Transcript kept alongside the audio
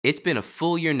It's been a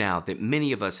full year now that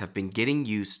many of us have been getting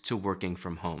used to working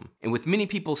from home. And with many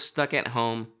people stuck at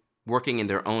home, working in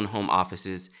their own home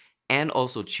offices, and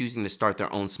also choosing to start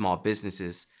their own small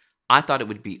businesses, I thought it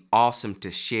would be awesome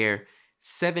to share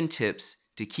 7 tips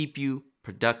to keep you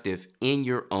productive in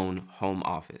your own home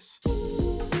office.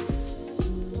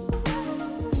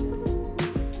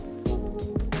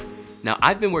 Now,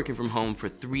 I've been working from home for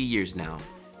 3 years now,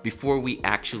 before we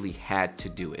actually had to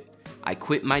do it. I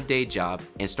quit my day job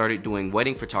and started doing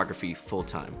wedding photography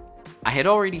full-time. I had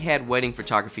already had wedding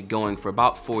photography going for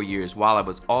about 4 years while I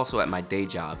was also at my day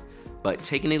job, but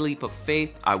taking a leap of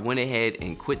faith, I went ahead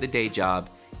and quit the day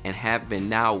job and have been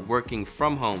now working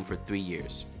from home for 3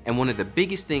 years. And one of the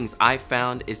biggest things I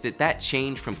found is that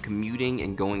change from commuting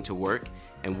and going to work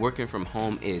and working from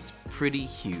home is pretty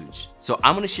huge. So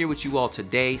I'm gonna share with you all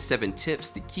today 7 tips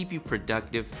to keep you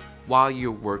productive while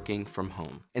you're working from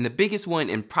home. And the biggest one,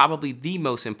 and probably the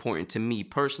most important to me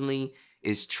personally,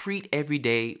 is treat every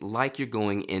day like you're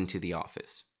going into the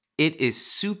office. It is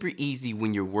super easy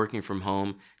when you're working from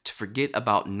home to forget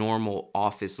about normal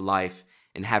office life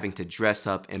and having to dress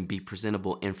up and be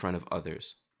presentable in front of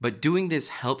others. But doing this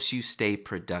helps you stay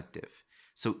productive.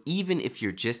 So even if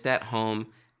you're just at home,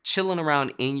 chilling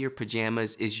around in your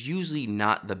pajamas is usually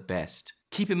not the best.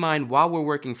 Keep in mind, while we're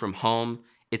working from home,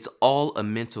 it's all a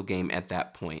mental game at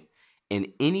that point.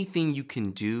 And anything you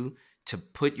can do to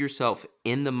put yourself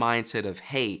in the mindset of,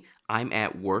 hey, I'm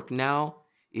at work now,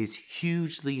 is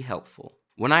hugely helpful.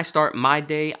 When I start my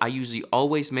day, I usually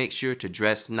always make sure to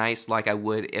dress nice like I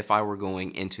would if I were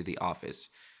going into the office.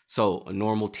 So a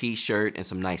normal t-shirt and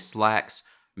some nice slacks,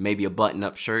 maybe a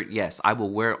button-up shirt. Yes, I will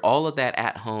wear all of that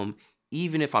at home,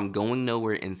 even if I'm going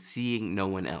nowhere and seeing no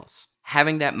one else.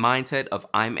 Having that mindset of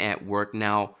I'm at work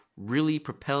now really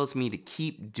propels me to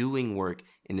keep doing work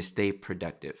and to stay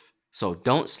productive. So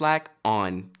don't slack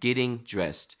on getting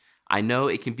dressed. I know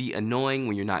it can be annoying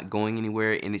when you're not going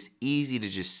anywhere and it's easy to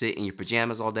just sit in your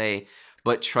pajamas all day,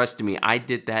 but trust me, I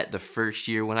did that the first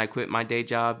year when I quit my day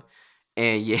job.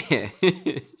 And yeah,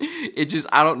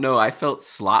 I don't know, I felt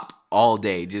slop all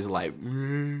day, just like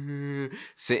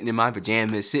sitting in my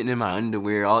pajamas, sitting in my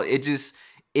underwear,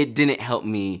 it didn't help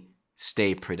me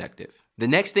stay productive. The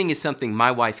next thing is something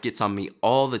my wife gets on me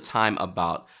all the time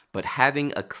about, but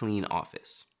having a clean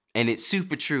office. And it's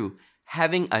super true.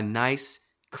 Having a nice,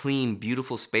 clean,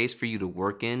 beautiful space for you to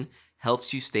work in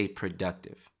helps you stay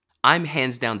productive. I'm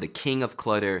hands down the king of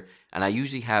clutter, and I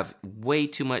usually have way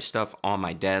too much stuff on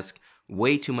my desk,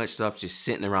 way too much stuff just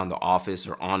sitting around the office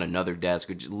or on another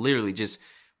desk, or literally just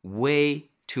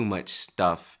way too much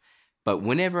stuff. But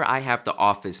whenever I have the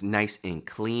office nice and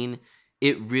clean,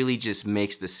 it really just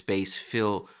makes the space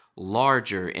feel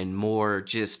larger and more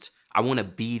I want to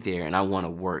be there and I want to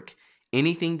work.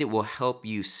 Anything that will help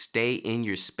you stay in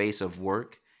your space of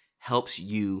work helps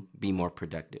you be more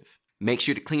productive. Make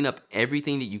sure to clean up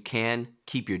everything that you can.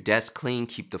 Keep your desk clean,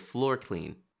 keep the floor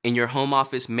clean. In your home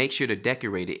office, make sure to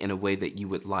decorate it in a way that you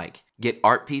would like. Get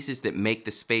art pieces that make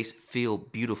the space feel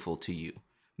beautiful to you.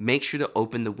 Make sure to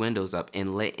open the windows up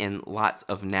and let in lots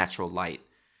of natural light.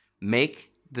 Make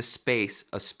the space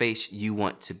a space you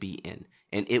want to be in,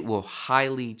 and it will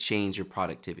highly change your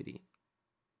productivity.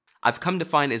 I've come to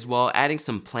find as well, adding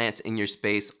some plants in your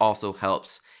space also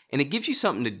helps, and it gives you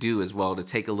something to do as well, to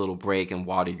take a little break and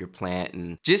water your plant,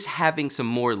 and just having some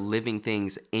more living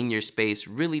things in your space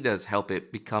really does help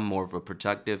it become more of a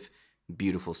productive,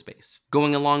 beautiful space.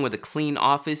 Going along with a clean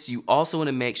office, you also want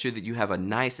to make sure that you have a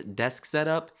nice desk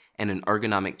setup and an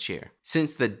ergonomic chair.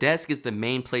 Since the desk is the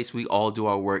main place we all do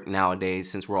our work nowadays,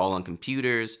 since we're all on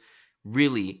computers,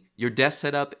 really, your desk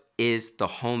setup is the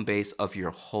home base of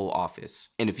your whole office.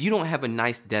 And if you don't have a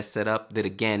nice desk setup that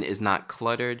again is not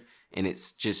cluttered and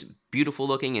it's just beautiful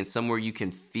looking and somewhere you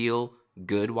can feel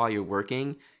good while you're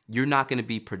working, you're not gonna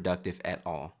be productive at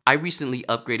all. I recently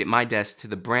upgraded my desk to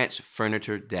the Branch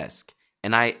Furniture desk,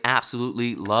 and I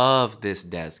absolutely love this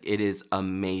desk. It is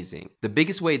amazing. The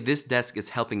biggest way this desk is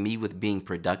helping me with being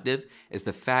productive is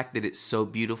the fact that it's so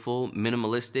beautiful,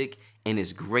 minimalistic, and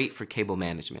is great for cable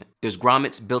management. There's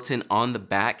grommets built in on the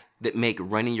back that make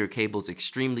running your cables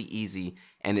extremely easy,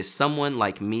 and as someone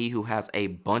like me who has a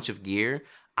bunch of gear,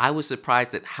 I was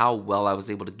surprised at how well I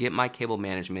was able to get my cable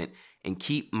management and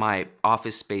keep my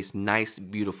office space nice,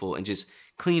 beautiful, and just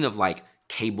clean of like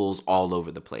cables all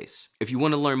over the place. If you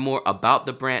want to learn more about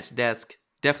the Branch desk,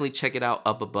 definitely check it out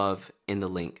up above in the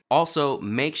link. Also,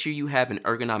 make sure you have an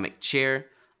ergonomic chair.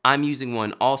 I'm using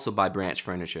one also by Branch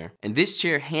Furniture. And this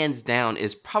chair, hands down,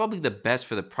 is probably the best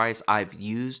for the price I've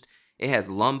used. It has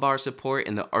lumbar support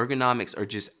and the ergonomics are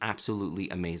just absolutely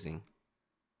amazing.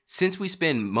 Since we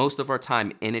spend most of our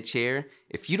time in a chair,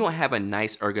 if you don't have a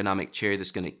nice ergonomic chair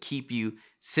that's gonna keep you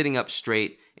sitting up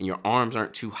straight and your arms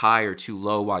aren't too high or too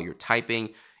low while you're typing,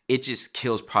 it just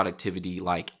kills productivity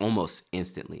like almost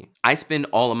instantly. I spend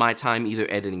all of my time either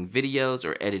editing videos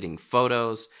or editing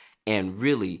photos, and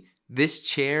really, this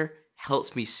chair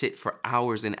helps me sit for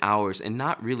hours and hours and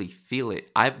not really feel it.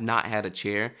 I've not had a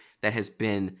chair that has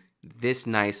been this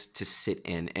nice to sit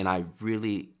in, and I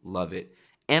really love it.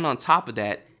 And on top of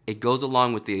that, it goes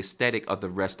along with the aesthetic of the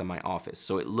rest of my office,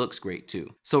 so it looks great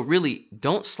too. So really,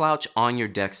 don't slouch on your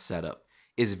desk setup.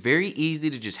 It's very easy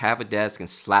to just have a desk and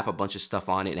slap a bunch of stuff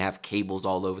on it and have cables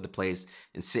all over the place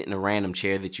and sit in a random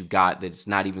chair that you got that's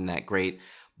not even that great.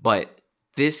 But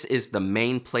this is the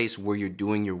main place where you're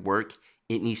doing your work.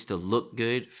 It needs to look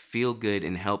good, feel good,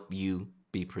 and help you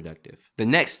be productive. The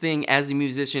next thing as a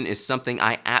musician is something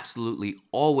I absolutely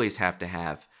always have to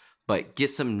have, but get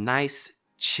some nice,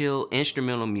 chill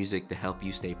instrumental music to help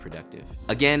you stay productive.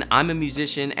 Again, I'm a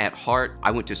musician at heart. I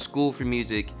went to school for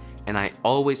music, and I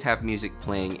always have music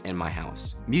playing in my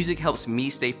house. Music helps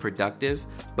me stay productive,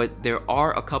 but there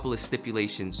are a couple of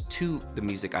stipulations to the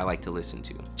music I like to listen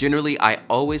to. Generally, I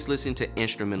always listen to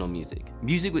instrumental music.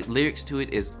 Music with lyrics to it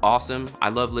is awesome. I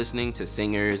love listening to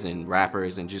singers and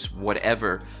rappers and just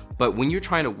whatever, but when you're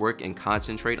trying to work and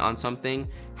concentrate on something,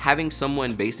 having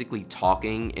someone basically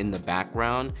talking in the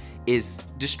background is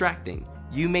distracting.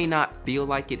 You may not feel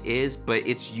like it is, but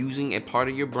it's using a part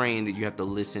of your brain that you have to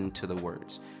listen to the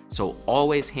words. So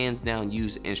always, hands down,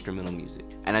 use instrumental music.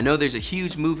 And I know there's a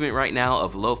huge movement right now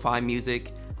of lo-fi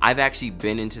music. I've actually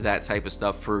been into that type of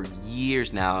stuff for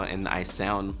years now, and I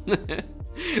sound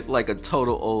like a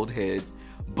total old head.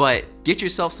 But get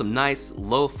yourself some nice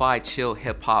lo-fi chill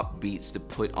hip hop beats to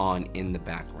put on in the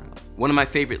background. One of my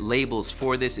favorite labels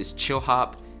for this is Chill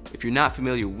Hop. If you're not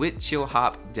familiar with Chill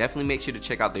Hop, definitely make sure to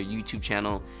check out their YouTube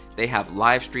channel. They have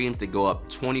live streams that go up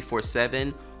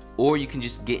 24/7, or you can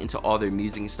just get into all their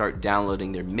music and start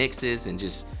downloading their mixes and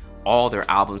just all their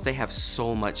albums. They have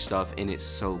so much stuff and it's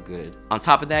so good. On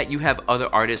top of that, you have other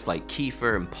artists like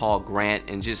Kiefer and Paul Grant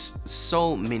and just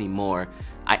so many more.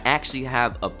 I actually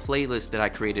have a playlist that I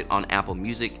created on Apple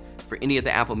Music. For any of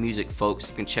the Apple Music folks,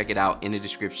 you can check it out in the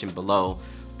description below.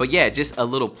 But yeah, just a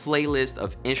little playlist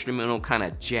of instrumental kind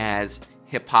of jazz,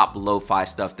 hip hop, lo-fi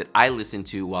stuff that I listen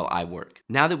to while I work.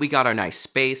 Now that we got our nice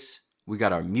space, we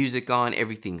got our music on,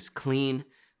 everything's clean,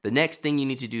 the next thing you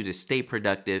need to do to stay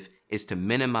productive is to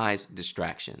minimize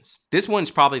distractions. This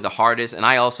one's probably the hardest, and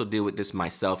I also deal with this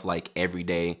myself like every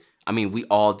day. I mean, we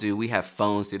all do. We have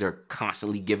phones that are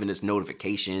constantly giving us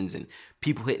notifications and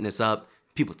people hitting us up,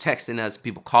 people texting us,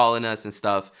 people calling us and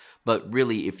stuff. But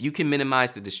really, if you can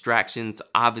minimize the distractions,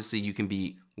 obviously you can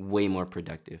be way more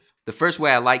productive. The first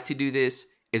way I like to do this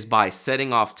is by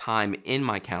setting off time in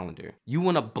my calendar. You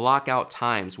wanna block out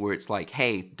times where it's like,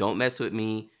 hey, don't mess with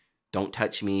me, don't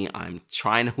touch me, I'm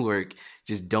trying to work,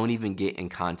 just don't even get in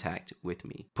contact with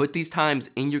me. Put these times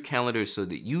in your calendar so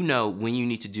that you know when you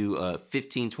need to do a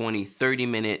 15, 20, 30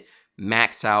 minute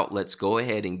max out, let's go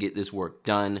ahead and get this work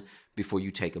done before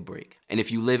you take a break. And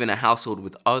if you live in a household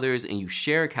with others and you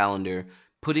share a calendar,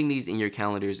 putting these in your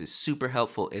calendars is super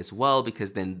helpful as well,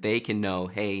 because then they can know,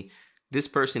 hey, this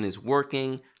person is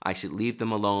working, I should leave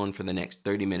them alone for the next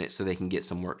 30 minutes so they can get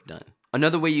some work done.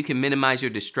 Another way you can minimize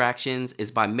your distractions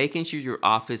is by making sure your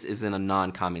office is in a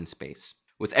non-common space.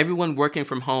 With everyone working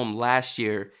from home last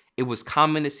year, it was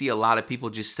common to see a lot of people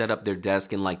just set up their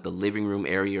desk in like the living room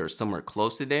area or somewhere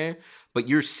close to there, but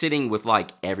you're sitting with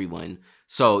like everyone.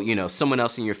 So, you know, someone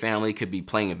else in your family could be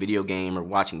playing a video game or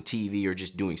watching TV or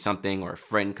just doing something, or a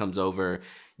friend comes over.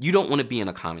 You don't want to be in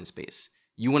a common space.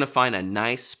 You want to find a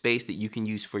nice space that you can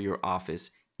use for your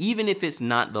office, even if it's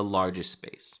not the largest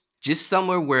space. Just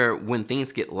somewhere where when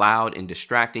things get loud and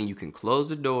distracting, you can close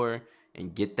the door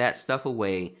and get that stuff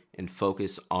away and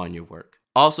focus on your work.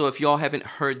 Also, if y'all haven't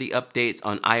heard the updates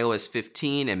on iOS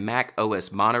 15 and Mac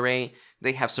OS Monterey,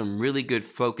 they have some really good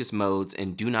focus modes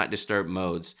and do not disturb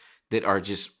modes that are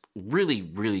just really,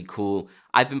 really cool.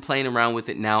 I've been playing around with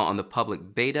it now on the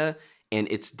public beta, and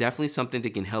it's definitely something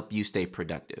that can help you stay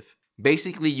productive.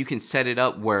 Basically, you can set it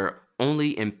up where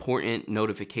only important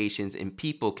notifications and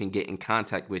people can get in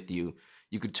contact with you.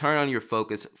 You could turn on your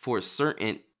focus for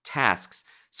certain tasks.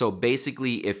 So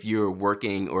basically, if you're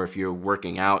working or if you're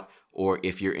working out or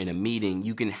if you're in a meeting,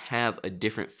 you can have a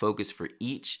different focus for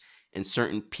each and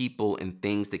certain people and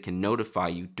things that can notify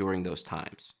you during those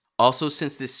times. Also,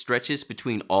 since this stretches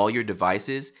between all your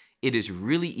devices, it is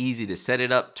really easy to set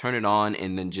it up, turn it on,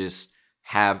 and then just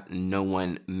have no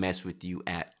one mess with you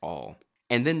at all.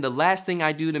 And then the last thing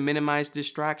I do to minimize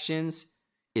distractions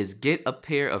is get a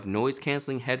pair of noise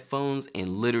canceling headphones and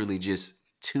literally just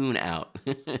tune out.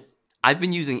 I've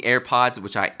been using AirPods,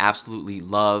 which I absolutely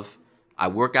love. I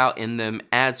work out in them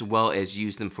as well as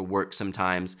use them for work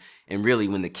sometimes. And really,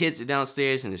 when the kids are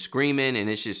downstairs and they're screaming and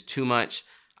it's just too much,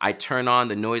 I turn on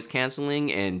the noise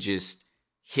canceling and just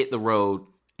hit the road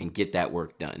and get that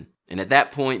work done. And at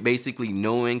that point, basically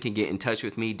no one can get in touch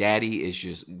with me. Daddy is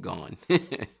just gone.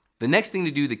 The next thing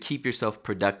to do to keep yourself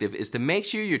productive is to make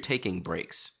sure you're taking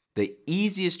breaks. The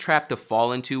easiest trap to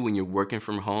fall into when you're working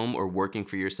from home or working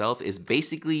for yourself is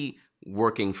basically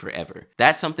working forever.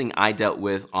 That's something I dealt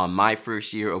with on my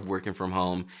first year of working from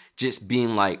home, just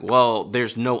being like, well,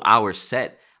 there's no hour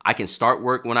set. I can start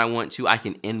work when I want to. I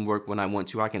can end work when I want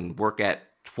to. I can work at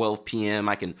 12 p.m.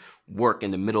 I can work in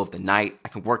the middle of the night. I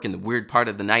can work in the weird part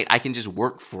of the night. I can just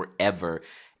work forever.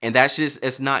 And that's just,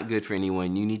 it's not good for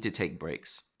anyone. You need to take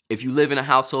breaks. If you live in a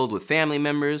household with family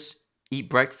members, eat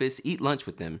breakfast, eat lunch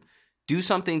with them. Do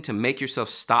something to make yourself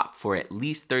stop for at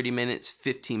least 30 minutes,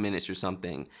 15 minutes or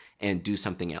something, and do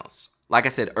something else. Like I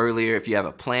said earlier, if you have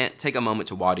a plant, take a moment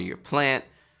to water your plant,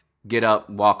 get up,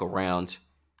 walk around.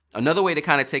 Another way to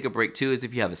kind of take a break too is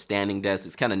if you have a standing desk,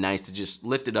 it's kind of nice to just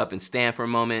lift it up and stand for a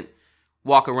moment,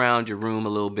 walk around your room a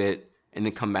little bit, and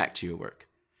then come back to your work.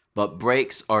 But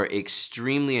breaks are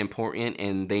extremely important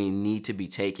and they need to be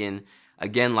taken.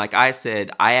 Again, like I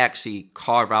said, I actually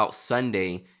carve out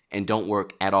Sunday and don't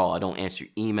work at all. I don't answer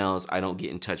emails. I don't get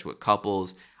in touch with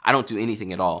couples. I don't do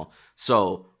anything at all.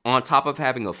 So on top of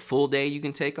having a full day you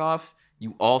can take off,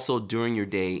 you also during your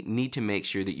day need to make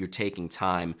sure that you're taking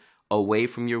time away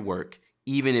from your work,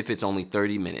 even if it's only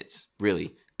 30 minutes.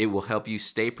 Really, it will help you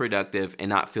stay productive and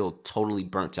not feel totally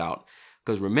burnt out.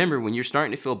 Because remember, when you're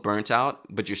starting to feel burnt out,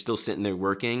 but you're still sitting there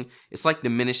working, it's like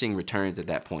diminishing returns at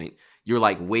that point. You're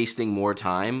like wasting more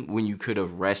time when you could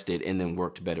have rested and then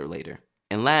worked better later.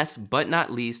 And last but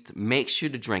not least, make sure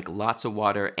to drink lots of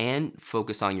water and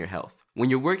focus on your health. When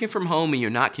you're working from home and you're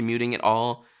not commuting at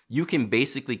all, you can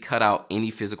basically cut out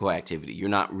any physical activity. You're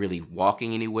not really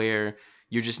walking anywhere.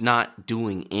 You're just not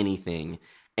doing anything.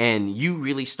 And you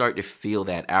really start to feel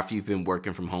that after you've been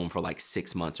working from home for like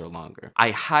 6 months or longer.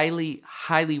 I highly,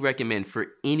 highly recommend for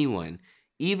anyone,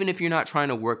 even if you're not trying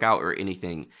to work out or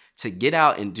anything, to get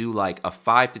out and do like a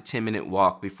 5 to 10 minute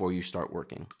walk before you start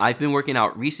working. I've been working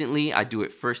out recently. I do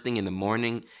it first thing in the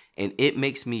morning and it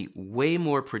makes me way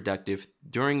more productive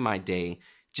during my day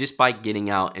just by getting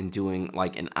out and doing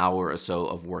like an hour or so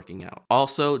of working out.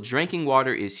 Also, drinking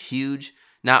water is huge.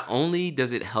 Not only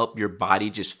does it help your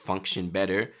body just function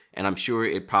better, and I'm sure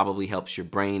it probably helps your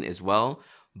brain as well,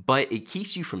 but it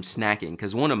keeps you from snacking.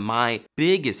 Because one of my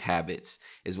biggest habits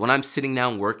is when I'm sitting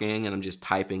down working and I'm just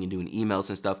typing and doing emails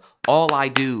and stuff, all I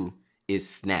do is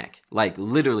snack. Like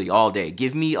literally all day.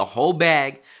 Give me a whole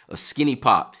bag of Skinny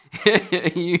Pop.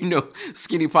 You know,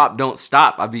 Skinny Pop don't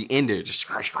stop. I'll be in there just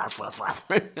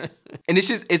and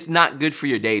it's not good for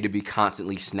your day to be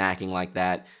constantly snacking like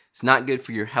that. It's not good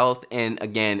for your health, and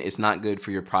again, it's not good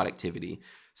for your productivity.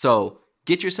 So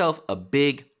get yourself a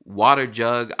big water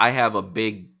jug. I have a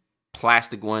big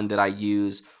plastic one that I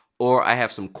use, or I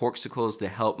have some corkscrews to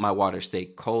help my water stay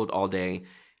cold all day.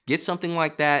 Get something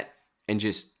like that and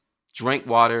just drink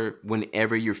water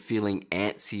whenever you're feeling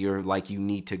antsy or like you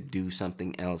need to do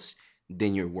something else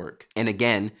than your work. And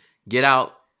again, get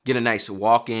out, get a nice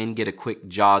walk in, get a quick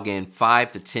jog in,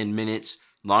 5 to 10 minutes,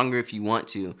 longer if you want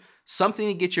to. Something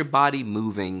to get your body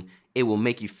moving. It will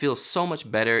make you feel so much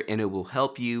better and it will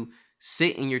help you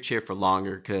sit in your chair for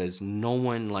longer because no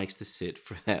one likes to sit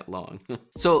for that long.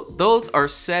 So those are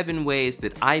 7 ways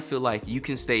that I feel like you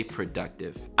can stay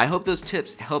productive. I hope those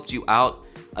tips helped you out.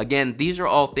 Again, these are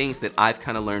all things that I've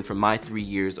kind of learned from my 3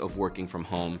 years of working from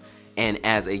home. And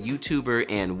as a YouTuber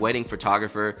and wedding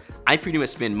photographer, I pretty much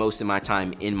spend most of my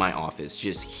time in my office,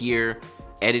 just here,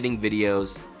 editing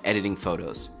videos, editing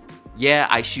photos. Yeah,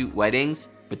 I shoot weddings,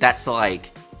 but that's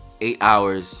like 8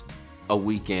 hours a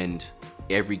weekend,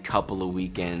 every couple of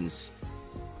weekends.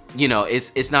 You know,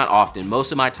 it's not often.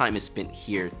 Most of my time is spent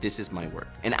here. This is my work.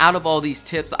 And out of all these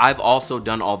tips, I've also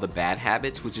done all the bad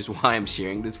habits, which is why I'm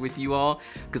sharing this with you all,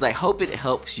 because I hope it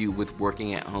helps you with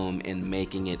working at home and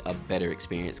making it a better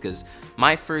experience. Because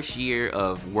my first year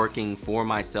of working for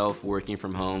myself, working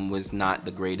from home, was not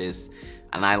the greatest.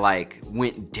 And I like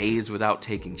went days without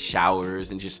taking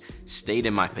showers and just stayed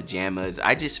in my pajamas.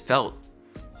 I just felt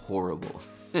horrible.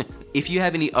 If you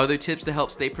have any other tips to help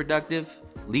stay productive,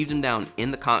 leave them down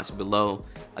in the comments below.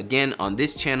 Again, on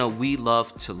this channel, we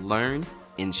love to learn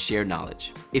and share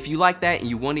knowledge. If you like that and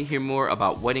you want to hear more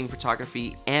about wedding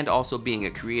photography and also being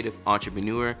a creative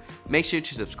entrepreneur, make sure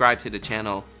to subscribe to the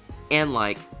channel and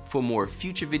like for more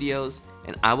future videos,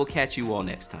 and I will catch you all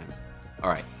next time. All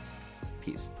right,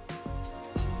 peace.